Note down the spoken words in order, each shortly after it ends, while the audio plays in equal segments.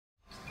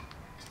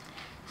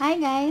Hi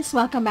guys!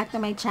 Welcome back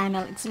to my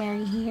channel. It's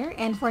Mary here,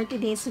 and for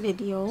today's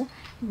video,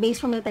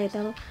 based from the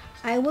title,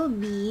 I will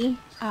be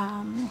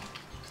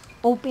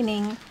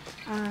opening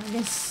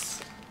this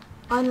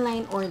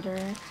online order.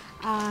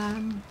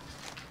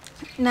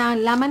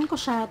 Nalaman ko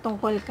siya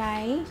tungkol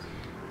kay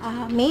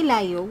May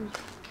Layog.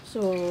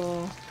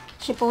 So,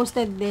 she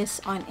posted this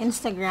on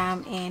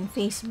Instagram and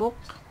Facebook.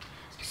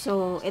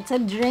 So, it's a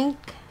drink.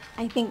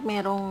 I think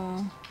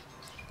merong...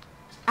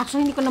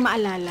 Actually, hindi ko na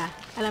maalala.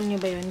 Alam niyo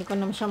ba yun? Hindi ko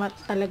na siya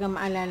talaga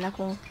maalala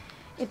kung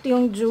ito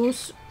yung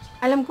juice.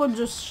 Alam ko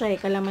juice siya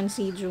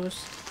calamansi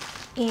juice.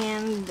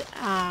 And,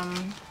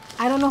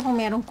 I don't know kung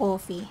merong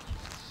coffee.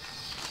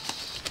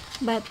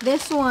 But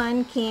this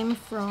one came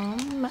from,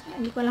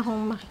 hindi ko lang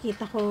kung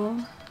makikita ko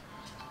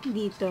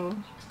dito.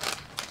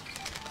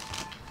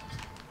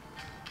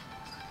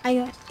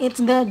 Ayun,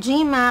 it's the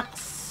Gmax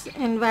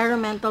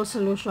Environmental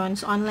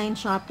Solutions online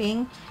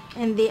shopping.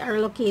 And they are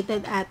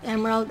located at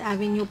Emerald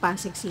Avenue,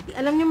 Pasig City.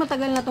 Alam niyo,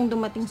 matagal na itong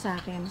dumating sa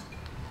akin.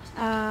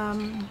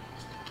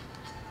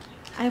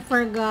 I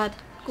forgot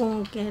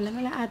kung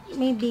kailan. At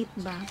may date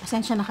ba?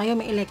 Pasensya na kayo,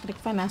 may electric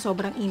fan na.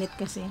 Sobrang init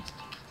kasi.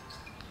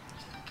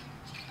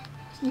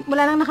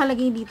 Wala lang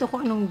nakalagay dito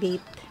kung anong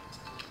date.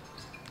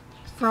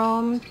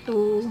 From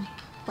to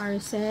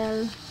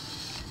parcel.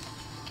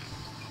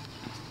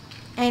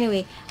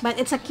 Anyway, but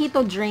it's a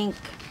keto drink.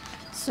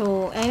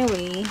 So,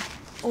 anyway...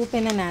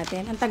 open na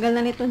natin. Ang tagal na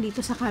nito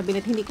dito sa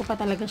cabinet. Hindi ko pa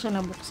talaga siya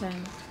nabuksan.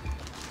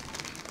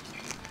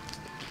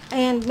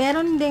 And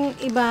meron ding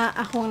iba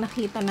akong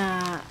nakita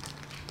na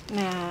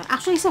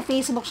actually sa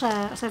Facebook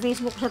siya. Sa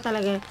Facebook siya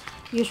talaga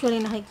usually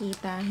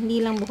nakikita.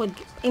 Hindi lang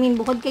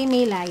bukod kay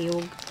May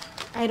Layog.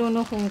 I don't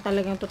know kung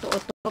talagang totoo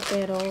to,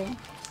 pero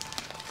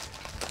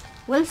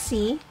we'll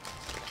see.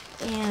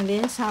 And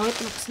this is how it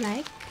looks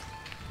like.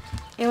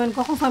 Ewan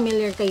ko kung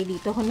familiar kayo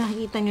dito. Kung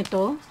nakikita nyo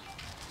to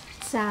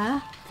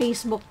sa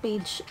Facebook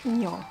page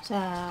nyo.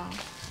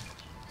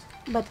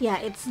 But yeah,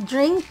 it's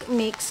drink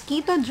mix,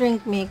 keto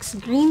drink mix,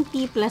 green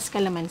tea plus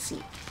calamansi.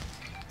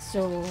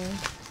 So,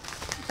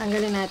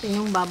 tanggalin natin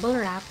yung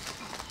bubble wrap.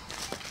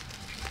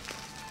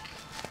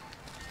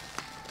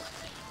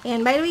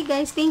 And by the way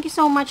guys, thank you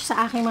so much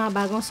sa aking mga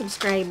bagong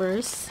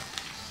subscribers.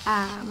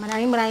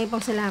 Maraming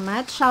pong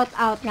salamat. Shout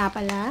out nga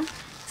pala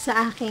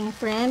sa aking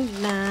friend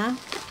na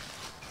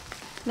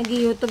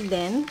nag-YouTube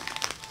din.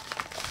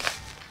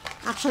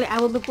 Actually, I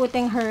will be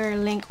putting her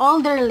link,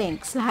 all their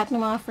links, lahat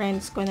ng mga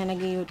friends ko na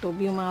nag-YouTube,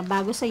 yung mga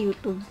bago sa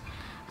YouTube.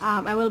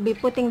 I will be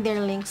putting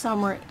their link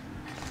somewhere,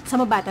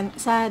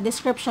 sa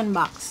description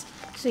box.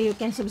 So, you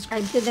can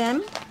subscribe to them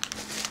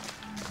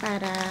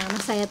para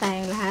masaya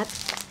tayong lahat.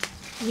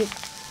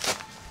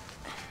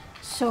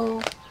 So,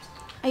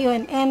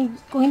 ayun.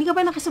 And kung hindi ka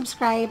pa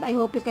nakasubscribe, I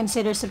hope you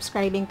consider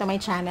subscribing to my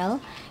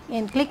channel.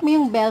 And click mo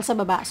yung bell sa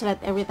baba so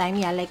that every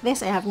time, like this,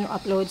 I have new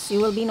uploads,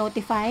 you will be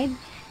notified.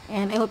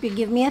 And I hope you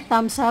give me a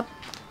thumbs up.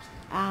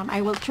 I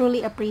will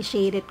truly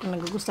appreciate it kung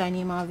nagugustuhan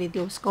niyo yung mga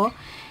videos ko.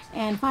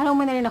 And follow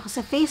mo na rin ako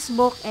sa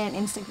Facebook and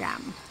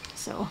Instagram.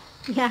 So,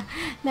 yeah,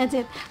 that's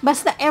it.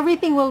 Basta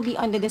everything will be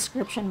on the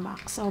description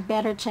box. So,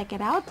 better check it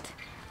out.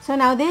 So,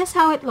 now this is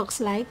how it looks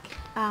like.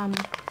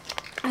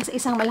 As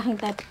isang malaking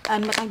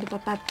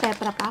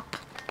tetra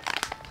pack.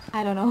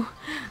 I don't know.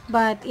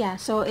 But, yeah.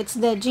 So, it's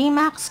the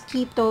Gmax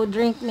Keto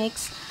Drink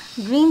Mix.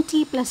 Green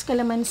tea plus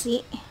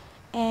calamansi.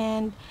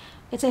 And...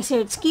 it says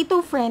here, it's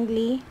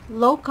keto-friendly,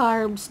 low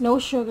carbs, no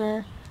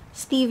sugar,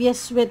 stevia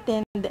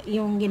sweetened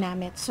yung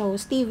ginamit. So,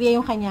 stevia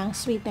yung kanyang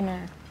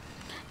sweetener.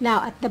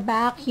 Now, at the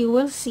back, you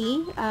will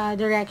see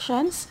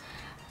directions.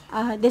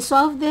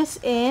 Dissolve this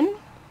in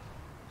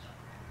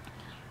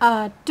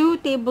 2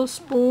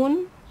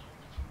 tablespoons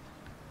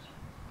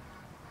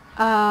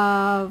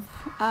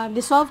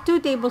dissolve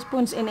 2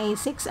 tablespoons in a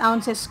 6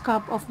 ounces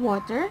cup of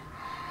water.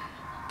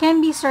 Can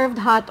be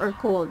served hot or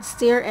cold.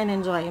 Stir and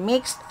enjoy.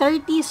 Makes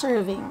 30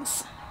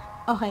 servings.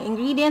 Okay,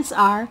 ingredients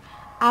are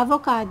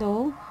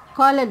avocado,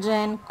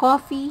 collagen,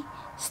 coffee,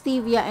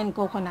 stevia, and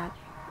coconut.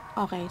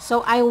 Okay,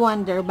 so I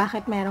wonder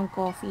bakit merong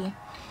coffee.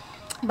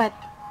 But,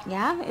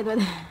 yeah,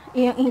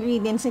 yung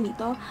ingredients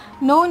nito.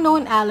 No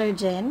known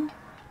allergen.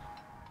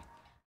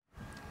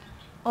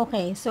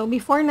 Okay, so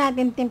before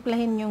natin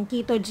timplahin yung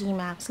Keto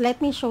Gmax,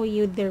 let me show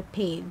you their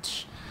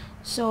page.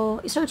 So,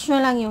 search nyo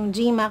lang yung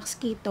Gmax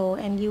Keto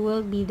and you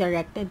will be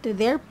directed to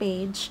their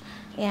page.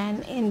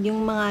 And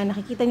yung mga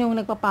nakikita nyo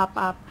nagpa-pop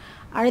up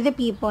are the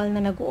people na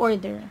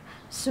nag-order.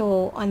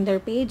 So, on their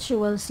page,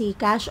 you will see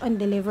cash on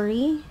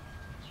delivery,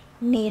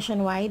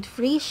 nationwide,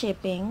 free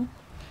shipping.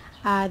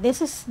 This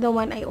is the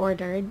one I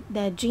ordered,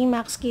 the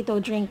Gmax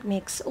Keto Drink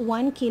Mix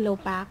 1 kilo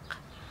pack.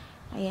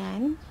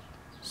 Ayan.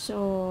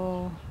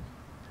 So,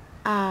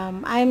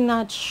 I'm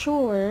not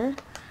sure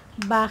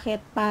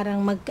bakit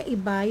parang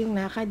magkaiba yung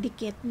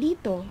nakadikit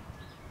dito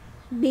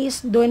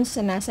based doon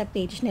sa nasa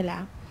page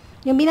nila.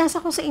 Yung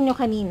binasa ko sa inyo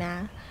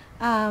kanina,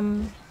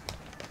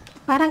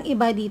 parang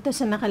iba dito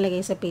sa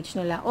nakalagay sa page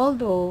nila.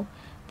 Although,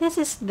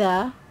 this is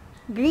the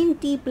green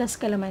tea plus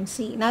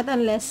calamansi. Not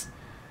unless,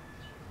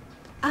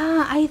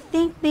 I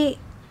think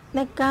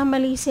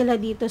nagkamali sila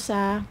dito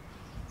sa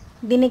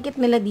dinikit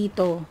nila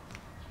dito.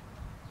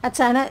 At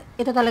sana,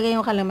 ito talaga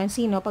yung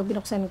calamansi, no? Pag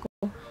binuksan ko.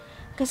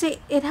 Kasi,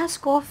 it has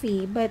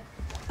coffee. But,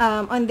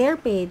 on their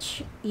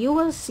page, you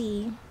will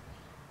see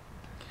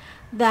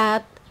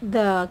that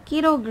the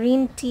Keto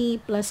Green Tea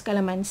plus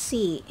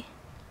Calamansi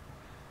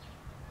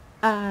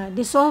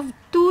dissolve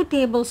 2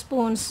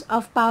 tablespoons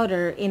of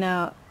powder in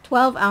a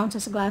 12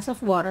 ounces glass of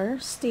water.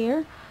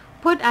 Stir.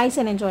 Put ice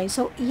and enjoy.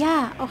 So,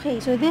 yeah.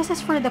 Okay. So, this is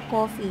for the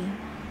coffee.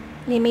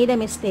 They made a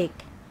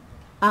mistake.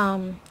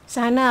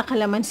 Sana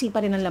calamansi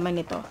pa rin ang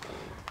laman nito.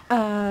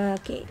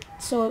 Okay,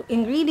 so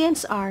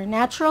ingredients are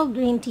natural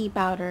green tea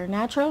powder,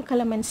 natural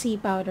calamansi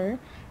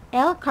powder,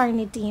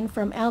 L-carnitine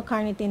from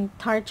L-carnitine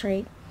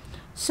tartrate,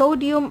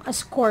 sodium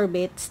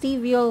ascorbate,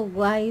 steviol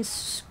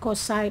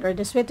glycoside or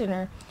the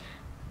sweetener,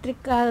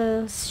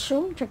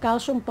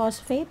 tricalcium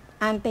phosphate,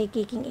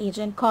 anti-caking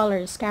agent,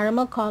 colors,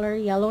 caramel color,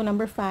 yellow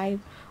number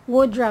 5,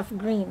 woodruff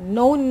green,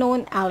 no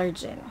known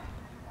allergen.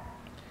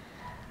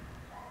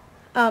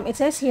 It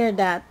says here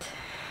that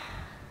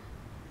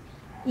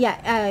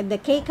the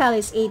kcal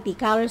is 80,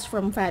 calories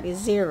from fat is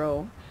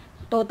 0,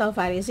 total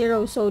fat is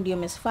 0,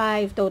 sodium is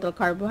 5, total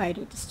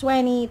carbohydrate is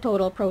 20,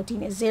 total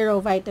protein is 0,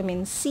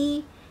 vitamin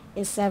C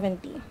is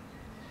 70.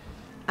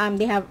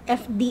 They have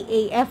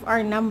FDA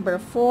FR number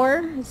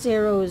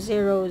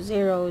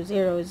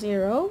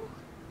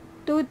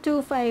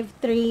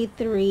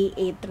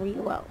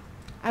 4000022533383. Well,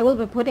 I will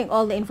be putting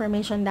all the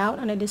information down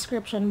on the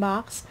description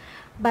box,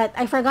 but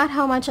I forgot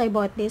how much I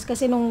bought this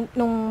kasi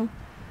nung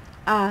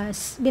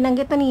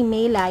binanggit to ni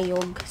May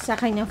Layog sa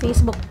kanyang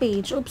Facebook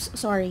page. Oops,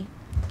 sorry.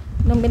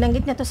 Nung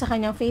binanggit niya to sa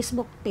kanyang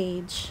Facebook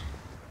page,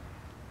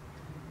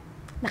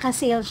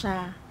 naka-sale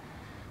siya.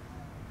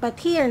 But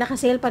here,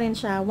 naka-sale pa rin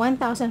siya,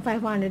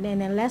 1,500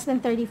 and then less than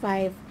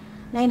 35,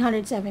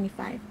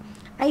 975.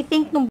 I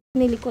think nung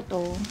binili ko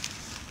to,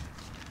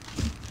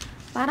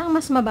 parang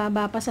mas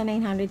mababa pa sa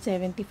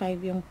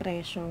 975 yung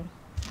presyo.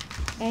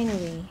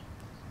 Anyway,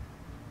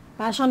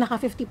 parang siyang naka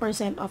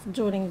 50% off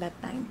during that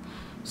time.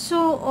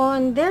 So,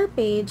 on their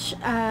page,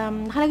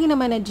 nakalagay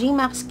naman na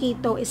Gmax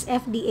Keto is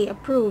FDA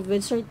approved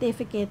with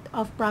certificate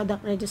of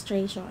product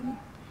registration.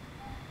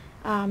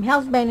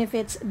 Health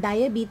benefits,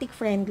 diabetic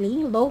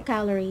friendly, low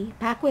calorie,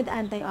 packed with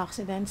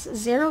antioxidants,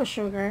 zero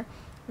sugar,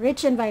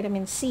 rich in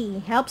vitamin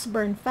C, helps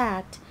burn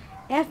fat,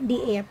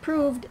 FDA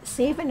approved,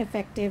 safe and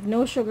effective,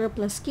 no sugar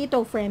plus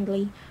keto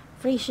friendly,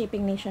 free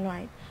shipping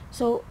nationwide.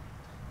 So,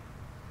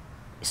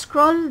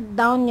 scroll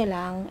down nyo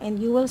lang and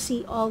you will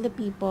see all the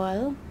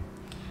people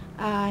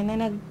na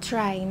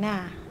nag-try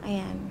na.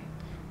 Ayan.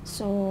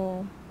 So,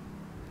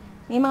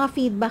 may mga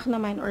feedback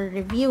naman or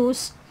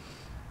reviews.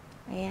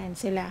 Ayan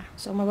sila.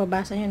 So,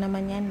 mababasa nyo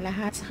naman yan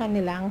lahat sa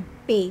kanilang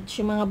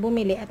page. Yung mga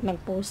bumili at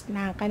nag-post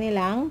na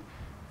kanilang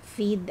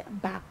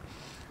feedback.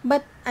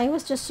 But, I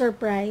was just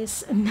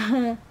surprised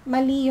na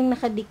mali yung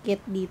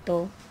nakadikit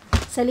dito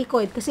sa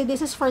likod. Kasi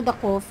this is for the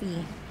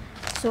coffee.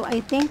 So,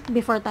 I think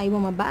before tayo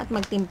bumaba at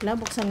magtimpla,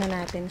 buksan na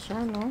natin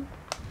siya, no?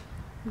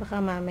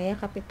 Baka mamaya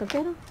kapit to.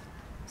 Pero,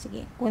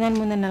 sige, kunan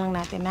muna na lang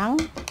natin ng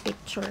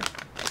picture.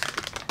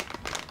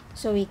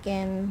 So, we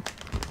can,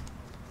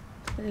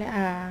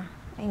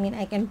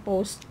 I can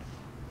post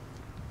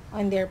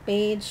on their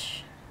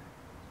page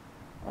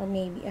or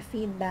maybe a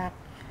feedback.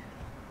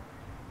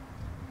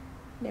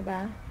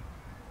 Diba?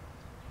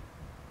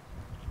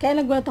 Kaya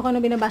nagulat ako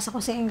nung binabasa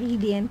ko sa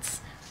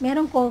ingredients.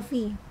 Merong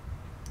coffee.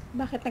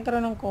 Bakit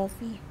nagkaroon ng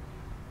coffee?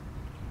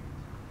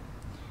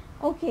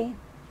 Okay.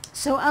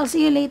 So, I'll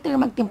see you later.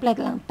 Magtimpla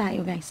lang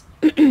tayo, guys.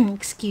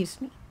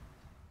 Excuse me.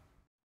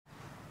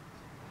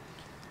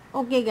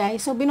 Okay,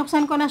 guys. So,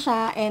 binuksan ko na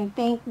siya and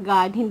thank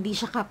God, hindi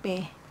siya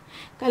kape.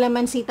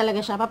 Calamansi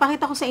talaga siya.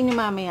 Papakita ko sa inyo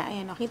mamaya.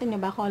 Ayan, kita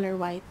niyo ba? Color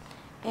white.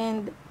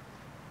 And,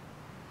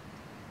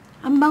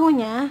 ang bango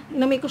niya.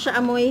 Inamay ko siya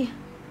amoy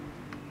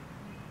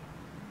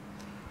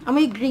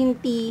green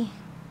tea.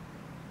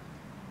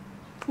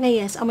 Na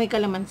yes, amoy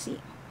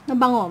calamansi.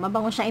 Mabango.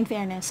 Mabango siya in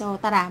fairness.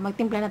 So, tara,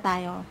 magtimpla na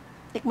tayo.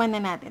 Tikman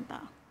na natin to.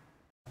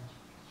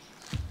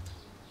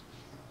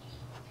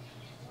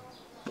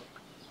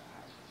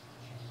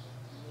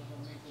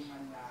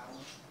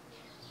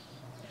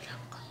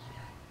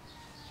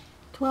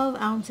 $12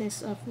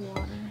 ounces of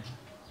water.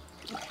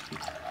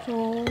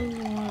 Cold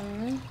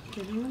water.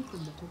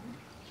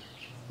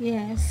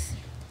 Yes.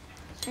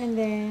 And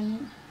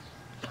then,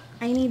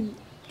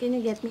 can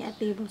you get me a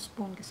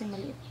tablespoon? Kasi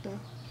maliit to.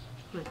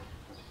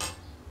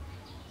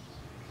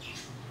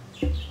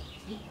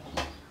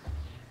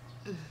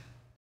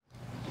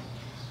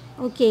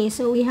 Okay,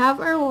 so we have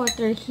our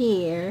water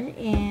here,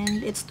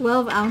 and it's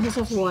 12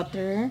 ounces of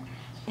water,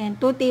 and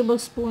 2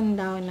 tablespoons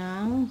daw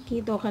ng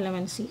Keto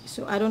Calamansi.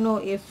 So, I don't know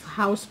if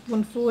half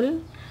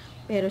spoonful,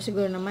 pero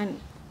siguro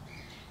naman,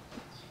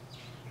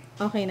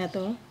 okay na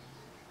to.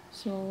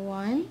 So,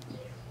 1.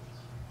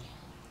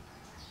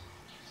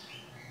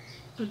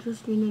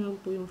 Adjust nyo na lang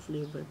po yung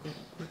flavor ko.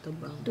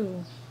 Matabang.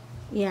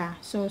 2. Yeah,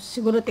 so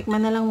siguro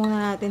tikman na lang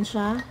muna natin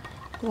siya,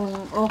 kung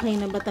okay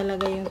na ba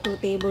talaga yung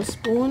 2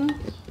 tablespoons.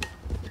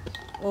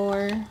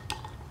 Or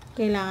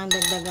kailangan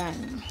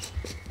dagdagan.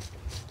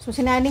 So,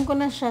 sinalin ko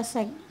na siya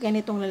sa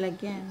ganitong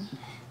lalagyan.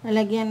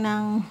 Lalagyan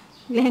ng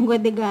lengua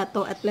de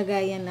gato at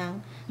lagayan ng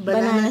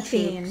banana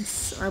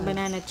thins or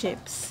banana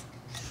chips.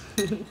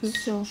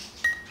 So,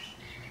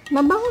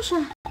 mabango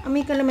siya.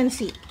 Amoy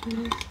kalamansi.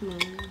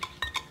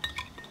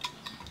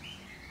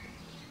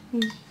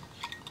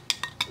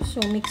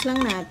 So, mix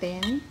lang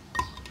natin.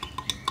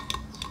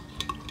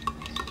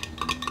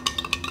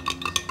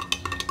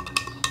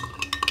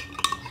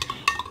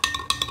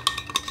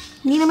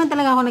 Hindi naman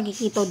talaga ako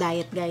nag-keto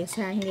diet, guys,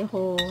 ha. Hindi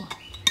ako...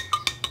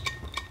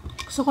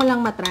 Gusto ko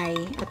lang matry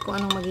at kung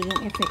anong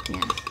magiging effect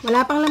niya.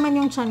 Wala pang laman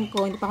yung chan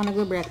ko. Hindi pa ako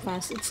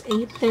nagbe-breakfast. It's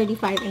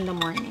 8:35 in the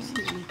morning.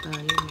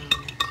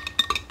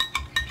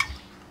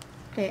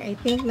 Okay, I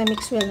think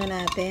na-mix well na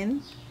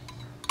natin.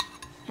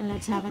 And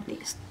let's have a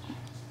taste.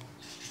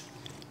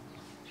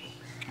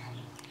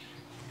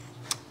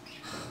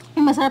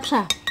 Masarap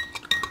siya.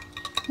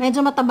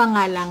 Medyo matabang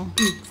nga lang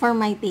for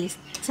my taste.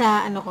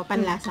 Sa ano ko,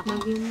 panlasa ko.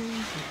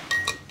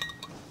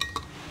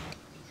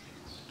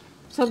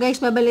 So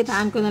guys,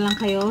 babalitaan ko na lang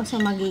kayo sa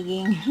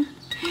magiging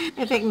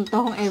effect nito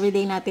kung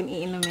everyday natin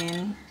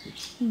iinumin.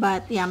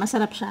 But yeah,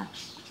 masarap siya.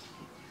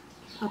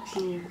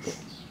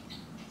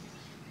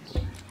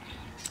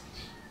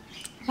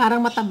 Parang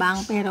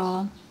matabang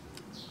pero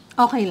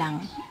okay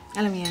lang.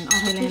 Alam mo yun,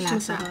 okay lang yung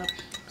lasa.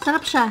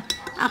 Sarap siya.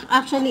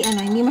 Actually,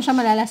 ano, hindi mo siya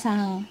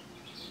malalasang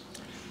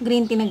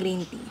green tea na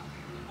green tea.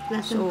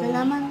 Lasang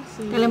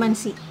kalamansi.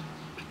 Kalamansi.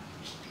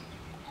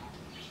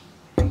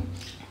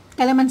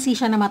 Kalamansi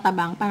siya na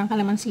matabang. Parang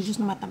kalamansi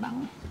juice na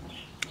matabang.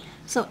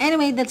 So,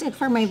 anyway, that's it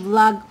for my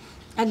vlog.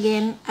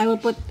 Again, I will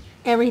put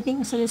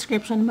everything sa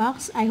description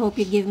box. I hope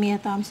you give me a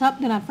thumbs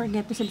up. Do not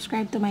forget to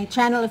subscribe to my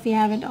channel if you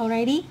haven't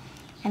already.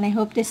 And I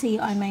hope to see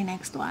you on my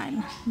next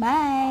one.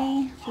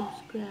 Bye!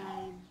 Subscribe.